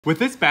With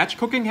this batch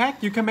cooking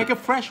hack, you can make a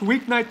fresh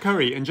weeknight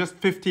curry in just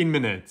 15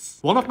 minutes.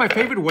 One of my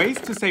favorite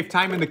ways to save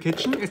time in the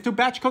kitchen is to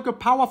batch cook a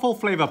powerful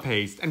flavor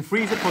paste and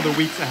freeze it for the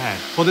weeks ahead.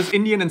 For this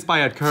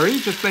Indian-inspired curry,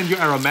 just blend your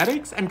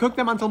aromatics and cook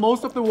them until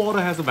most of the water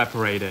has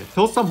evaporated.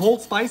 Toast some whole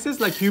spices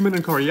like cumin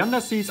and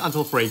coriander seeds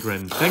until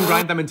fragrant. Then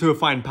grind them into a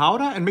fine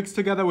powder and mix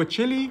together with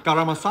chili,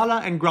 garam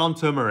masala and ground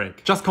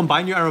turmeric. Just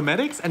combine your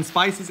aromatics and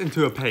spices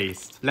into a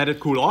paste. Let it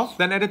cool off,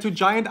 then add it to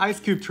giant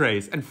ice cube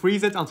trays and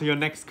freeze it until your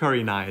next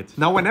curry night.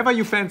 Now whenever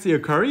you fancy a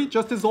curry,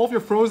 just dissolve your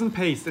frozen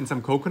paste in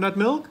some coconut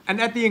milk and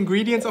add the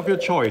ingredients of your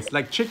choice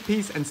like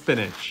chickpeas and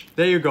spinach.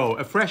 There you go,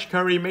 a fresh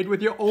curry made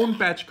with your own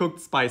batch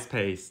cooked spice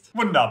paste.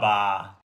 Wunderbar!